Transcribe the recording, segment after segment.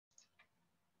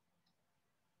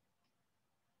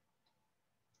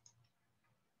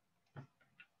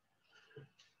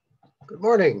Good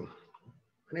morning.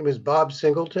 My name is Bob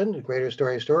Singleton, the Greater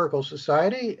Astoria Historical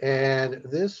Society, and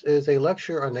this is a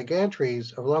lecture on the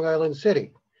Gantries of Long Island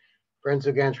City, Friends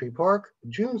of Gantry Park,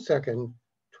 June 2nd,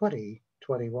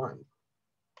 2021.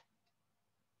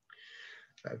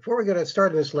 Before we get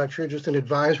started this lecture, just an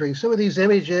advisory. Some of these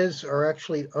images are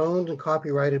actually owned and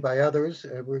copyrighted by others.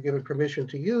 We're given permission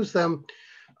to use them.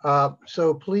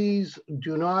 So please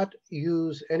do not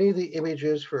use any of the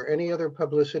images for any other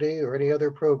publicity or any other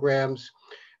programs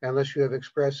unless you have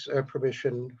express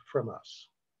permission from us.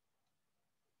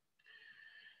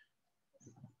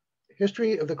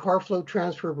 History of the Car Float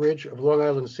Transfer Bridge of Long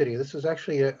Island City. This is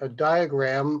actually a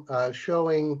diagram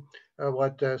showing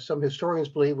what some historians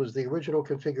believe was the original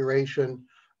configuration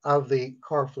of the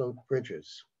car float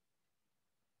bridges.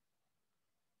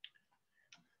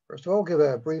 First of all, I'll give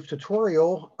a brief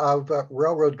tutorial of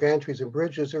railroad gantries and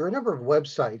bridges. There are a number of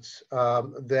websites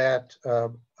that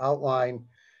outline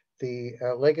the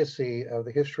legacy of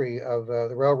the history of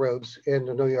the railroads in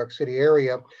the New York City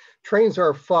area.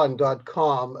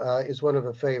 Trainsarenfun.com is one of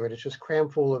a favorite. It's just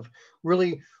crammed full of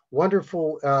really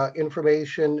wonderful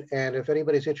information. And if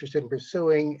anybody's interested in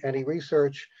pursuing any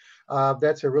research,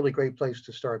 that's a really great place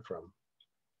to start from.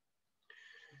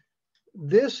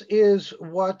 This is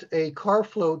what a car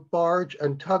float, barge,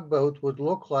 and tugboat would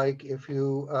look like if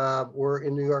you were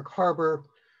in New York Harbor,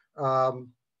 in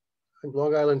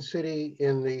Long Island City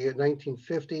in the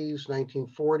 1950s,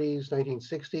 1940s,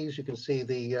 1960s. You can see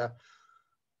the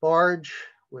barge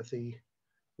with the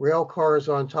rail cars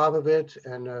on top of it,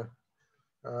 and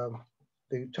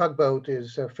the tugboat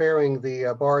is ferrying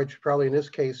the barge, probably in this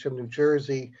case from New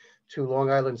Jersey to Long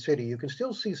Island City. You can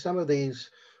still see some of these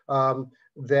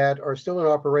that are still in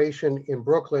operation in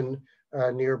Brooklyn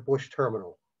near Bush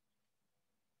Terminal.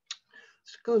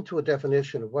 Let's go into a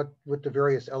definition of what the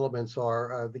various elements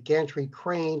are. The gantry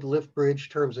crane, lift bridge,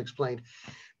 terms explained.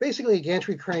 Basically, a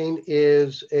gantry crane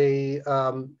is a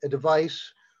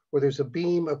device where there's a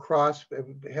beam across,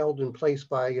 held in place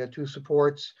by two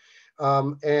supports,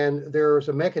 and there's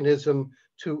a mechanism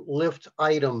to lift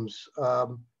items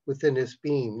within this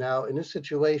beam. Now, in this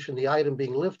situation, the item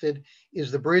being lifted is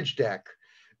the bridge deck.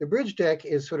 The bridge deck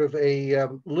is sort of a,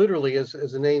 literally, as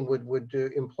the name would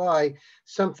imply,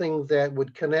 something that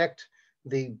would connect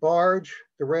the barge,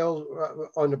 the rails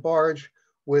on the barge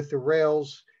with the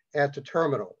rails at the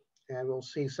terminal. And we'll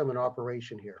see some in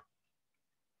operation here.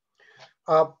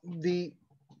 The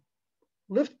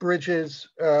lift bridges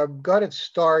got its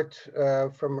start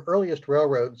from earliest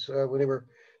railroads. When they were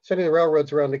sending the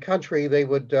railroads around the country, they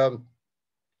would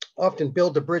often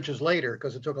build the bridges later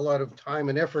because it took a lot of time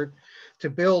and effort to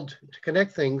build, to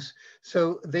connect things.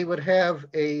 So they would have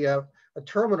a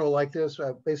terminal like this,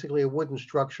 basically a wooden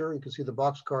structure. You can see the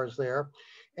boxcars there.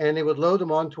 And they would load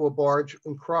them onto a barge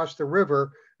and cross the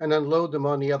river and unload them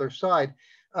on the other side.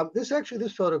 This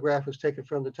photograph was taken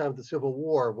from the time of the Civil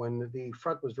War when the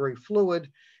front was very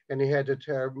fluid and they had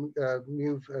to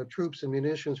move troops and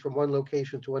munitions from one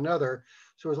location to another.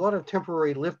 So there was a lot of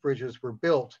temporary lift bridges were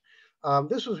built.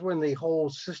 This was when the whole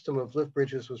system of lift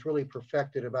bridges was really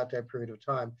perfected about that period of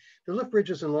time. The lift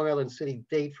bridges in Long Island City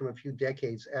date from a few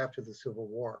decades after the Civil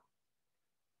War.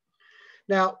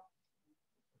 Now,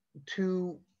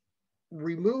 to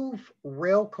remove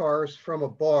rail cars from a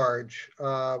barge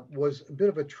was a bit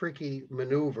of a tricky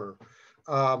maneuver.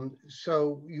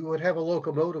 So you would have a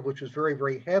locomotive which was very,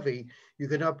 very heavy. You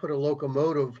could not put a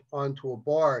locomotive onto a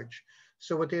barge.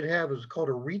 So what they'd have is called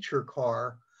a reacher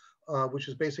car, which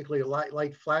is basically a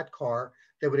light flat car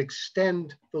that would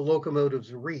extend the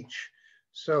locomotive's reach.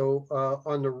 So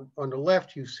on the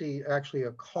left, you see actually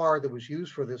a car that was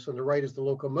used for this. On the right is the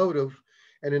locomotive.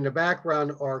 And in the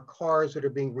background are cars that are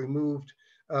being removed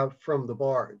from the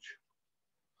barge.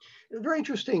 A very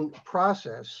interesting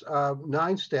process,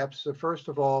 9 steps. So first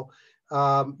of all,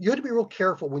 you had to be real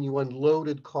careful when you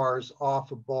unloaded cars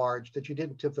off a barge that you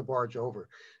didn't tip the barge over.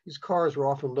 These cars were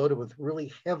often loaded with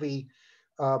really heavy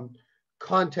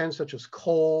content such as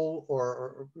coal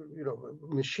or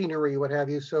machinery, what have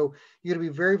you. So you had to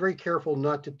be very, very careful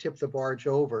not to tip the barge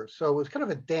over. So it was kind of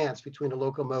a dance between the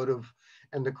locomotive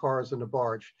and the cars and the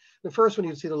barge. The first one,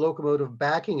 you'd see the locomotive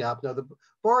backing up. Now the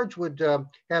barge would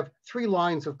have 3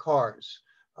 lines of cars,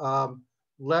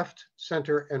 left,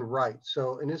 center, and right.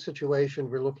 So in this situation,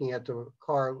 we're looking at the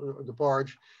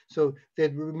barge. So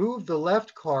they'd remove the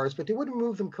left cars, but they wouldn't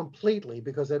move them completely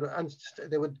because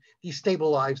they would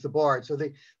destabilize the barge. So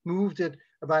they moved it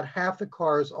about half the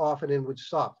cars off and then would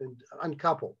stop and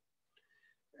uncouple.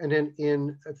 And then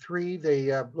in 3,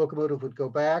 the locomotive would go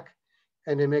back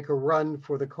and then make a run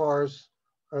for the cars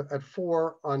at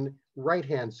 4 on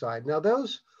right-hand side. Now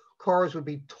those cars would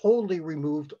be totally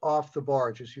removed off the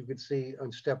barge, as you could see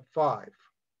on step 5.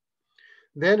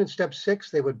 Then in step 6,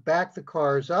 they would back the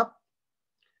cars up.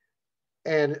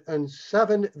 And on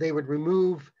 7, they would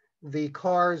remove the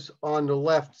cars on the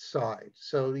left side.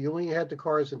 So you only had the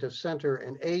cars into center,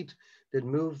 and 8, they'd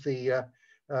move the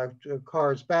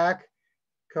cars back,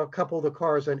 couple the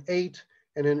cars on 8,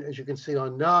 and then as you can see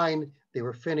on 9, they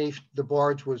were finished, the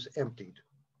barge was emptied.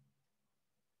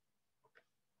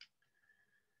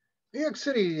 New York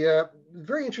City,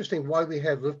 very interesting why we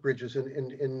have lift bridges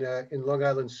in Long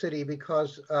Island City,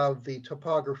 because of the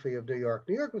topography of New York.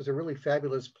 New York was a really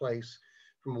fabulous place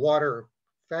from water,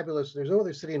 fabulous. There's no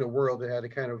other city in the world that had the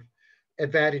kind of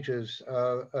advantages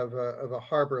of a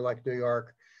harbor like New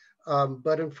York.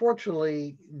 But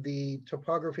unfortunately, the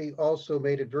topography also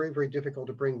made it very, very difficult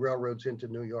to bring railroads into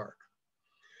New York.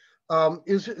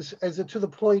 Is it to the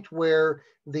point where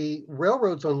the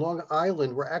railroads on Long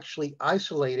Island were actually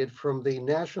isolated from the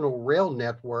national rail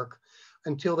network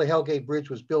until the Hellgate Bridge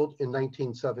was built in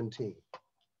 1917.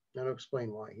 I'll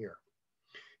explain why here.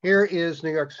 Here is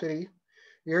New York City.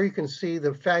 Here you can see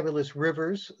the fabulous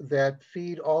rivers that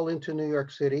feed all into New York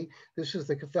City. This is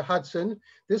the Hudson.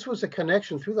 This was a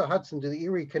connection through the Hudson to the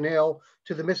Erie Canal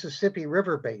to the Mississippi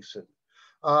River Basin.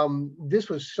 This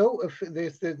was so,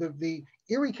 the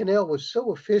Erie Canal was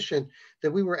so efficient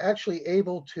that we were actually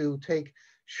able to take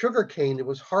sugarcane that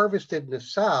was harvested in the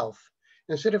South.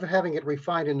 Instead of having it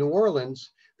refined in New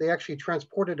Orleans, they actually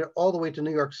transported it all the way to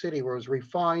New York City, where it was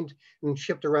refined and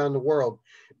shipped around the world.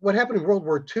 What happened in World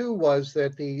War II was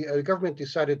that the government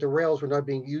decided the rails were not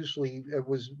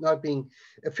being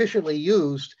efficiently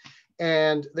used,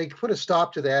 and they put a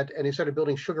stop to that, and they started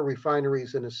building sugar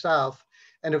refineries in the South.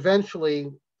 And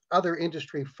eventually, other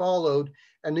industry followed,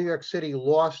 and New York City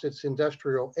lost its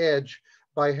industrial edge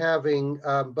by having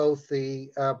both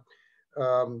the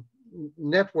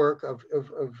network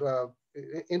of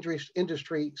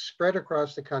industry spread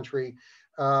across the country,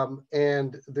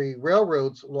 and the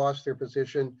railroads lost their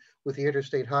position with the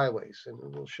interstate highways. And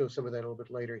we'll show some of that a little bit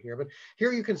later here. But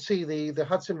here you can see the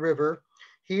Hudson River.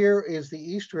 Here is the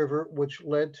East River, which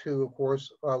led to, of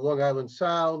course, Long Island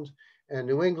Sound and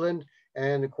New England.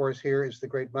 And of course, here is the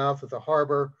great mouth of the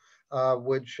harbor,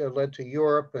 which led to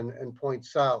Europe and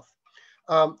points south.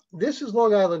 This is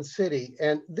Long Island City,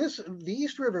 and the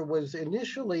East River was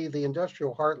initially the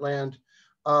industrial heartland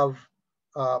of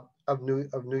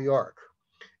New York.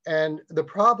 And the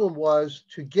problem was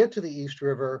to get to the East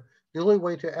River, the only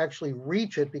way to actually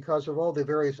reach it, because of all the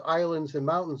various islands and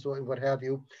mountains and what have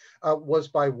you, was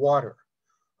by water.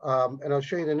 And I'll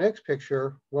show you the next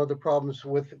picture, one of the problems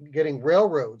with getting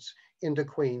railroads into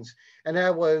Queens, and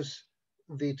that was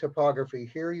the topography.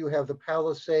 Here you have the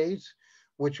Palisades,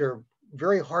 which are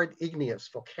very hard igneous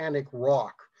volcanic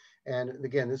rock. And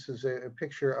again, this is a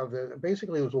picture of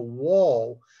basically it was a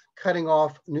wall cutting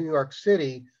off New York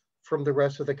City from the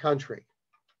rest of the country.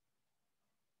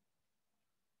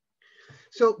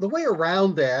 So the way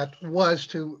around that was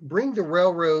to bring the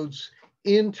railroads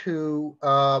into,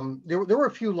 there were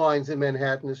a few lines in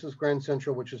Manhattan. This is Grand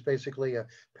Central, which is basically a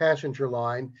passenger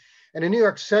line. And in New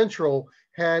York Central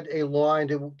had a line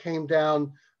that came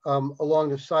down along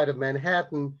the side of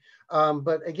Manhattan.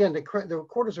 But again, the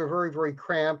quarters are very, very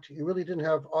cramped. You really didn't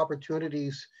have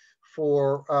opportunities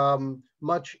for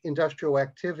much industrial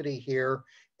activity here.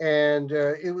 And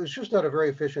it was just not a very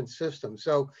efficient system.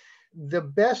 So the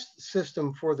best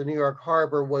system for the New York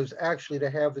Harbor was actually to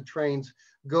have the trains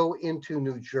go into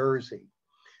New Jersey.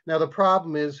 Now, the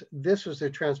problem is this was their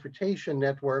transportation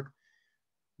network.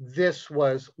 This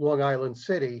was Long Island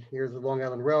City. Here's the Long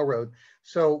Island Railroad.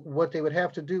 So what they would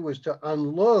have to do was to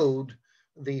unload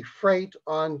the freight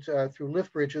on through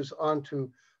lift bridges onto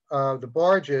the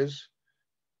barges,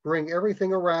 bring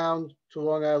everything around to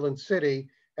Long Island City,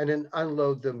 and then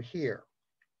unload them here.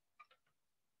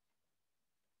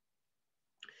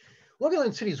 Long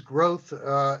Island City's growth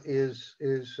is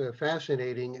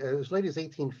fascinating. As late as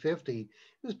 1850, it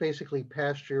was basically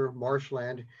pasture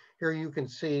marshland. Here you can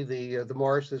see the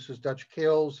marsh. This is Dutch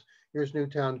Kills. Here's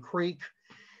Newtown Creek.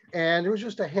 And there was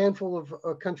just a handful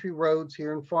of country roads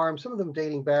here and farms, some of them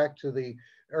dating back to the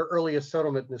earliest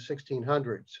settlement in the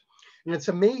 1600s. And it's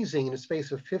amazing in the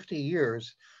space of 50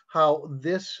 years how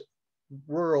this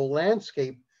rural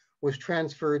landscape was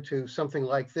transferred to something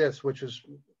like this, which is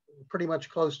pretty much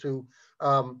close to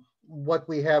what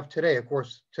we have today. Of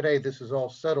course, today this is all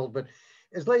settled, but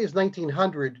as late as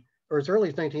 1900, or as early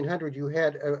as 1900, you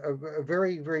had a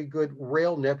very, very good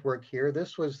rail network here.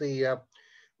 This was the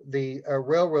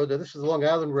railroad. This is the Long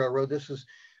Island Railroad. This is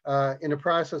in the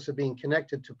process of being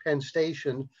connected to Penn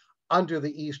Station under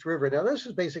the East River. Now, this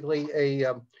is basically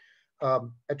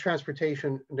a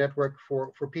transportation network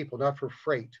for people, not for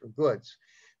freight or goods.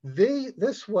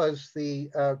 This was the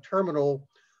terminal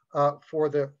for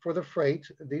the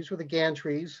freight. These were the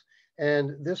gantries,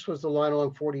 and this was the line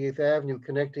along 48th Avenue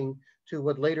connecting to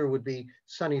what later would be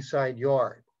Sunnyside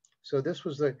Yard. So this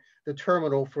was the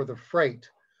terminal for the freight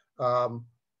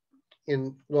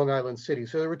in Long Island City.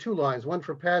 So there were two lines, one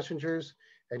for passengers,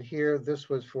 and here this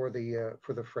was for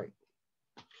the freight.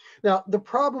 Now, the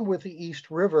problem with the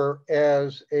East River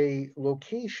as a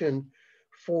location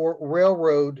for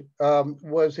railroad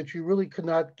was that you really could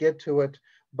not get to it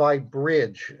by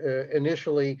bridge.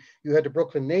 Initially, you had the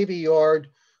Brooklyn Navy Yard,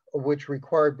 which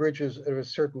required bridges of a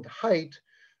certain height,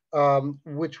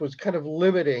 which was kind of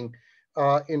limiting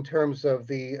in terms of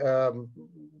the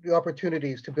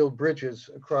opportunities to build bridges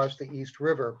across the East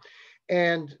River.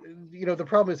 And, you know, the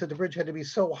problem is that the bridge had to be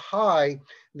so high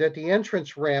that the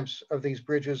entrance ramps of these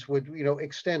bridges would, you know,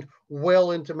 extend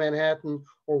well into Manhattan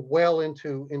or well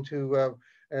into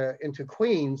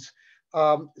Queens.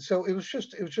 So it was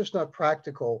just not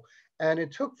practical. And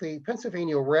it took the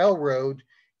Pennsylvania Railroad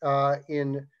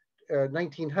in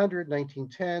 1900,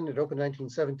 1910, it opened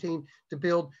 1917 to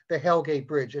build the Hellgate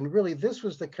Bridge. And really, this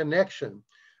was the connection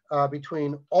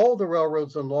between all the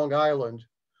railroads on Long Island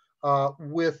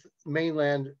with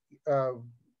mainland, the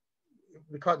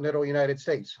continental United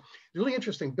States. Really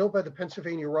interesting, built by the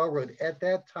Pennsylvania Railroad. At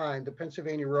that time, the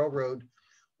Pennsylvania Railroad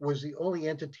was the only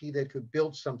entity that could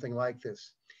build something like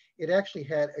this. It actually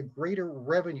had a greater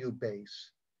revenue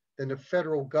base than the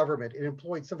federal government. It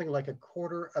employed something like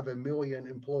 250,000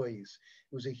 employees.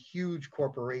 It was a huge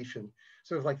corporation,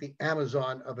 sort of like the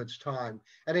Amazon of its time.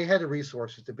 And they had the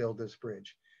resources to build this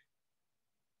bridge.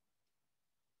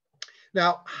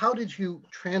 Now, how did you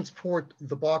transport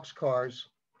the boxcars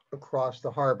across the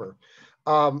harbor?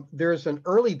 There's an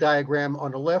early diagram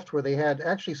on the left where they had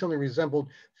actually something resembled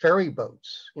ferry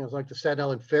boats. You know, it's like the Staten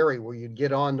Island ferry where you'd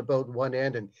get on the boat one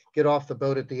end and get off the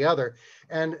boat at the other.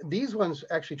 And these ones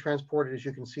actually transported, as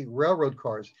you can see, railroad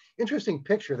cars. Interesting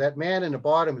picture. That man in the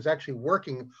bottom is actually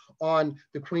working on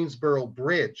the Queensboro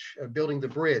Bridge, building the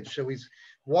bridge. So he's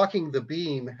walking the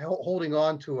beam, holding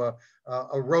on to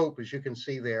a rope, as you can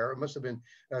see there. It must have been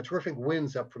terrific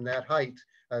winds up from that height,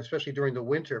 especially during the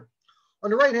winter. On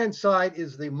the right-hand side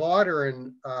is the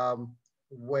modern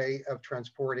way of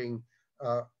transporting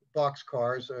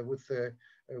boxcars with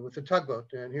the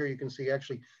tugboat. And here you can see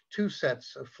actually two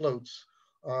sets of floats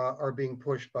are being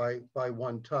pushed by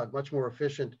one tug, much more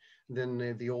efficient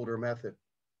than the older method.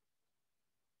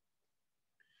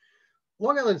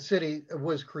 Long Island City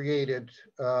was created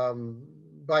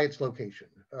by its location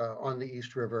on the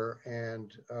East River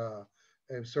and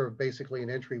sort of basically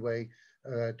an entryway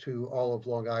to all of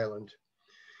Long Island.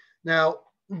 Now,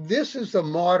 this is the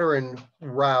modern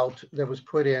route that was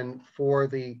put in for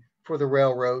the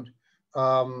railroad.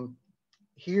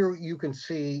 Here you can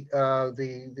see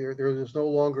there is no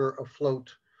longer a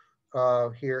float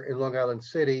here in Long Island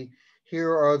City.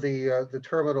 Here are the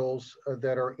terminals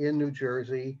that are in New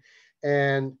Jersey,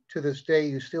 and to this day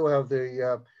you still have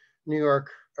the New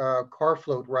York car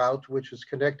float route, which is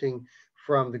connecting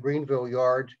from the Greenville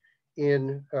Yard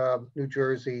in New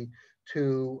Jersey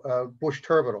to Bush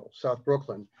Terminal, South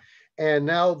Brooklyn. And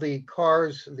now the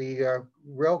cars, the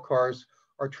rail cars,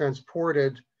 are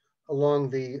transported along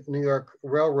the New York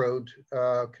Railroad,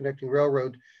 connecting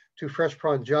railroad to Fresh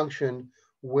Pond Junction,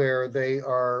 where they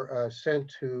are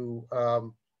sent to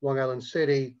Long Island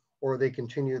City, or they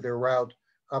continue their route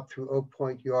up through Oak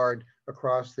Point Yard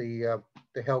across the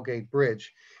Hellgate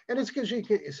Bridge. And it gives you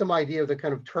some idea of the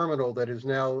kind of terminal that is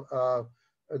now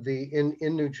in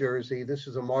New Jersey. This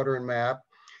is a modern map,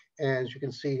 and as you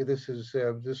can see, this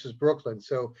is Brooklyn.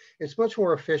 So it's much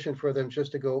more efficient for them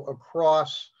just to go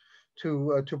across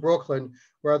to Brooklyn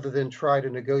rather than try to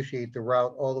negotiate the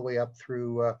route all the way up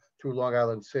through Long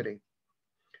Island City.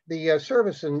 The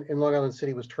service in Long Island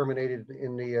City was terminated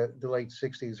in the late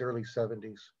 60s, early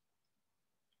 70s.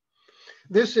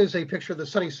 This is a picture of the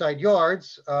Sunnyside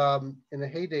Yards in the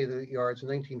heyday of the yards in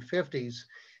the 1950s.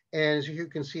 And as you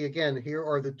can see, again, here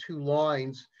are the two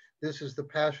lines. This is the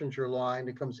passenger line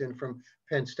that comes in from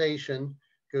Penn Station,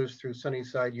 goes through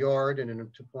Sunnyside Yard and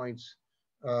into points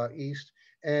east.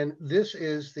 And this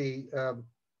is the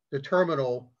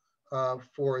terminal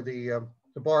for the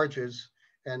barges.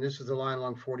 And this is the line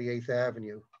along 48th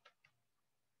Avenue.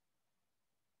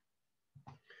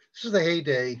 This is the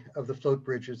heyday of the float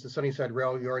bridges, the Sunnyside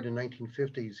Rail Yard in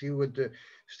 1950s. You would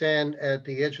stand at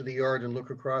the edge of the yard and look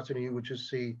across, and you would just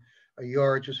see a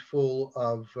yard just full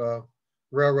of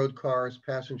railroad cars,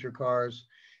 passenger cars.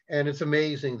 And it's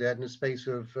amazing that in the space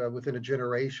of within a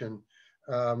generation,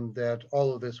 that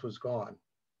all of this was gone.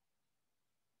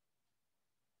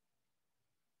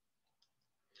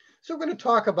 So we're going to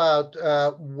talk about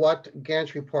what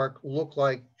Gantry Park looked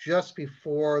like just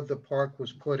before the park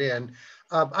was put in.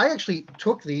 I actually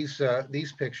took these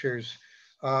pictures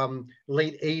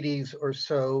late 80s or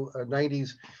so,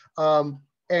 90s,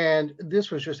 and this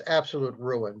was just absolute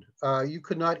ruin. You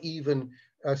could not even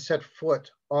set foot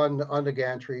on the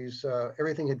Gantries.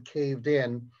 Everything had caved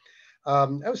in. I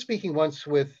was speaking once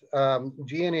with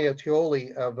Gianni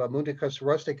Attioli of Mundicus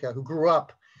Rustica, who grew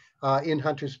up in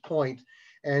Hunters Point,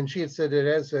 and she had said that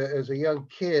as a young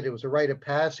kid, it was a rite of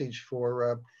passage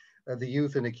for the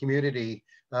youth in the community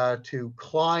to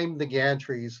climb the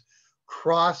gantries,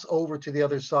 cross over to the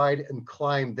other side, and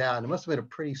climb down. It must have been a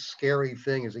pretty scary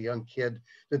thing as a young kid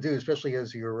to do, especially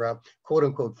as your quote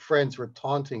unquote friends were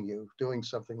taunting you doing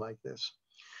something like this.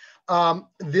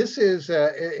 This is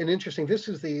an interesting, this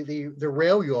is the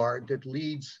rail yard that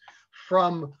leads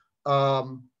from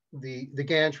the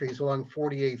gantries along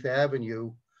 48th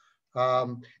Avenue.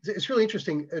 It's really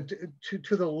interesting.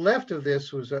 To the left of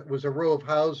this was a row of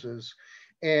houses,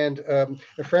 and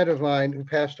a friend of mine who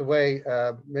passed away,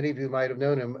 many of you might have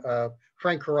known him,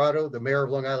 Frank Corrado, the mayor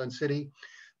of Long Island City,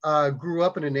 grew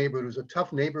up in a neighborhood. It was a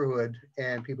tough neighborhood,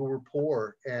 and people were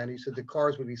poor. And he said the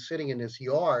cars would be sitting in this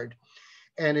yard,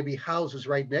 and it'd be houses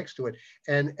right next to it.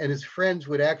 And his friends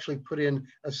would actually put in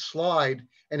a slide,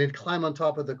 and he'd climb on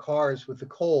top of the cars with the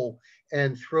coal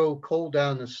and throw coal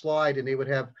down the slide, and they would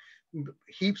have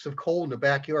heaps of coal in the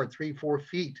backyard, 3-4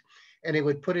 feet, and they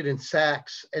would put it in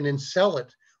sacks and then sell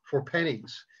it for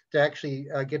pennies to actually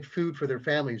get food for their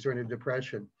families during the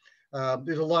Depression.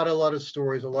 There's a lot of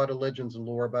stories, a lot of legends and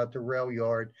lore about the rail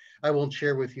yard. I won't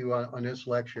share with you on this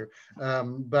lecture,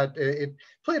 but it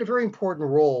played a very important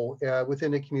role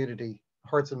within the community,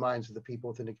 hearts and minds of the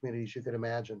people within the communities you could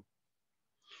imagine.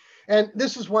 And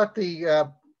this is what the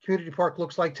community park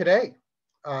looks like today.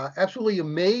 Absolutely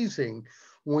amazing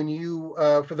when you,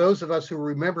 for those of us who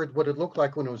remembered what it looked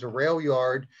like when it was a rail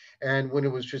yard and when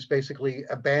it was just basically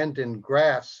abandoned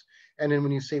grass. And then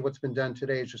when you see what's been done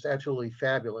today, it's just absolutely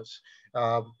fabulous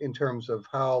in terms of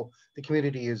how the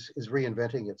community is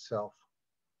reinventing itself.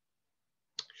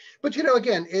 But you know,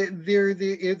 again,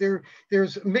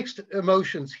 there's mixed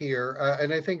emotions here,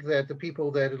 and I think that the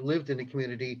people that have lived in the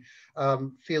community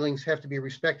feelings have to be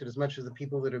respected as much as the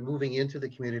people that are moving into the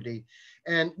community.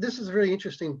 And this is a really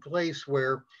interesting place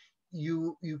where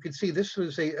you could see this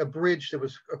was a bridge that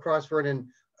was across Vernon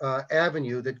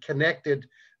Avenue that connected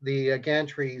the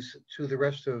gantries to the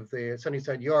rest of the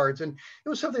Sunnyside Yards, and it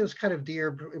was something that was kind of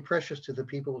dear and precious to the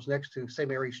people. It was next to St.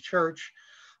 Mary's Church.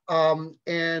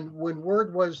 And when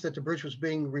word was that the bridge was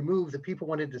being removed, the people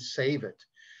wanted to save it.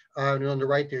 And on the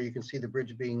right there, you can see the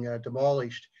bridge being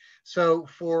demolished. So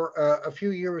for a few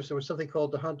years, there was something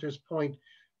called the Hunters Point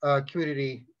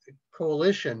Community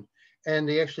Coalition, and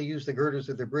they actually used the girders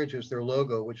of the bridge as their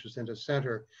logo, which was in the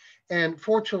center. And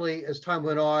fortunately, as time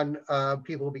went on,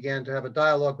 people began to have a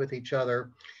dialogue with each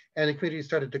other, and the community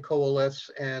started to coalesce,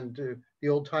 and the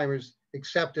old timers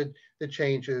accepted the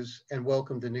changes and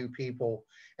welcomed the new people.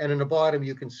 And in the bottom,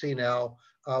 you can see now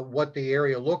what the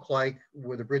area looked like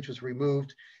where the bridge was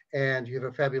removed, and you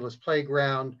have a fabulous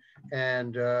playground,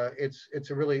 and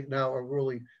it's a really now a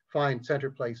really fine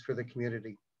center place for the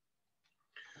community.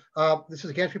 This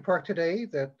is Gantry Park today.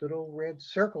 That little red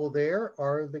circle there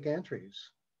are the gantries.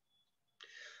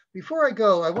 Before I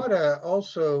go, I want to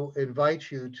also invite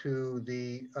you to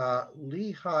the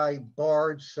Lehigh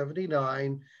Barge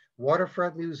 79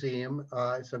 Waterfront Museum.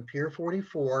 It's on Pier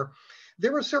 44.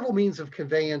 There were several means of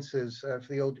conveyances for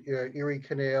the old Erie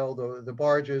Canal, the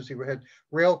barges. You had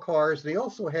rail cars. They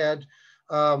also had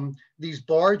these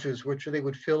barges, which they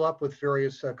would fill up with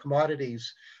various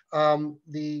commodities.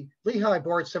 The Lehigh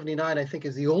Barge 79, I think,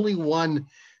 is the only one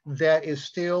that is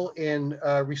still in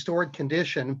restored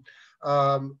condition.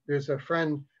 There's a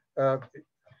friend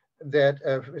that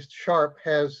Mr. Sharp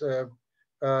has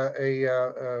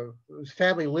his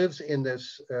family lives in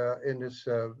this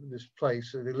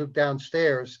place. They live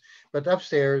downstairs, but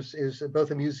upstairs is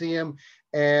both a museum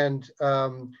and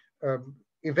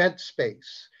event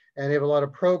space. And they have a lot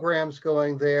of programs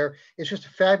going there. It's just a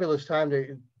fabulous time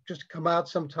to just come out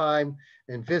sometime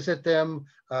and visit them.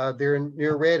 They're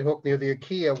near Red Hook, near the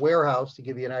IKEA warehouse, to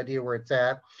give you an idea where it's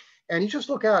at. And you just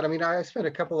look out. I mean, I spent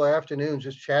a couple of afternoons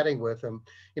just chatting with them,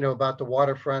 you know, about the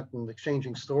waterfront and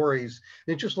exchanging stories.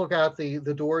 And you just look out the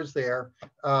doors there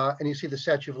and you see the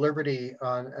Statue of Liberty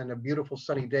on a beautiful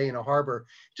sunny day in a harbor.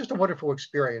 Just a wonderful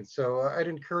experience. So I'd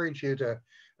encourage you to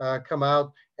come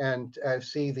out and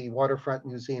see the Waterfront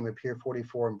Museum at Pier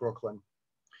 44 in Brooklyn.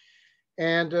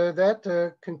 And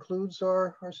that concludes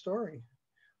our story.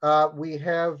 We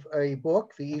have a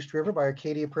book, The East River by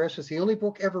Arcadia Press. It's the only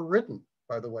book ever written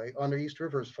by the way, on the East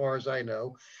River, as far as I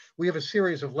know. We have a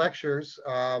series of lectures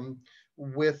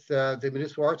with the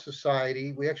Municipal Art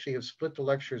Society. We actually have split the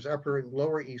lectures, Upper and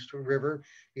Lower East River.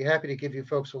 Be happy to give you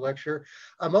folks a lecture.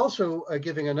 I'm also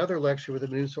giving another lecture with the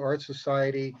Municipal Art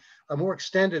Society, a more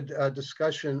extended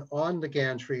discussion on the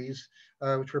Gantries,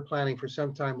 which we're planning for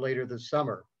sometime later this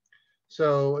summer.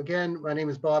 So again, my name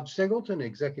is Bob Singleton,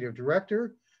 Executive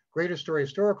Director, Great Astoria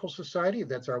Historical Society.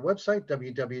 That's our website,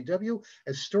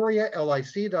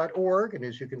 www.astorialic.org. And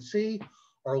as you can see,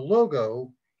 our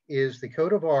logo is the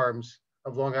coat of arms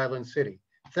of Long Island City.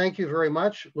 Thank you very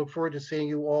much. Look forward to seeing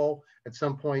you all at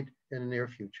some point in the near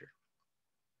future.